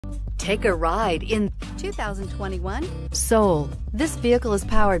Take a ride in 2021 Soul. This vehicle is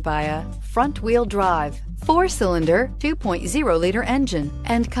powered by a front-wheel drive, 4-cylinder, 2.0-liter engine,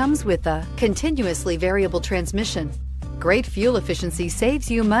 and comes with a continuously variable transmission. Great fuel efficiency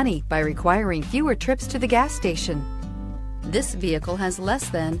saves you money by requiring fewer trips to the gas station. This vehicle has less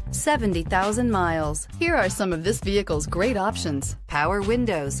than 70,000 miles. Here are some of this vehicle's great options: power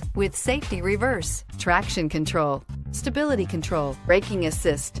windows with safety reverse, traction control, stability control, braking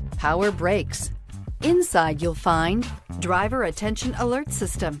assist, power brakes. Inside you'll find driver attention alert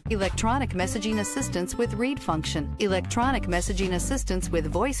system, electronic messaging assistance with read function, electronic messaging assistance with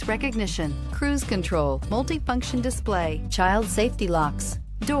voice recognition, cruise control, multifunction display, child safety locks,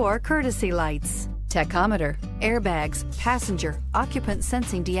 door courtesy lights, tachometer, airbags, passenger, occupant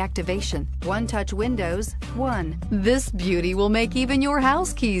sensing deactivation, one-touch windows, one. This beauty will make even your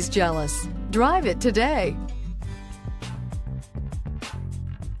house keys jealous. Drive it today.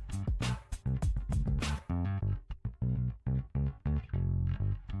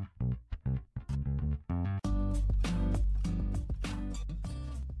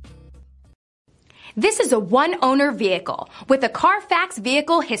 This is a one-owner vehicle with a CARFAX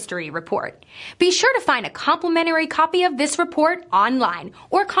Vehicle History Report. Be sure to find a complimentary copy of this report online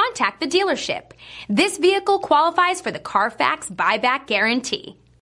or contact the dealership. This vehicle qualifies for the CARFAX Buyback Guarantee.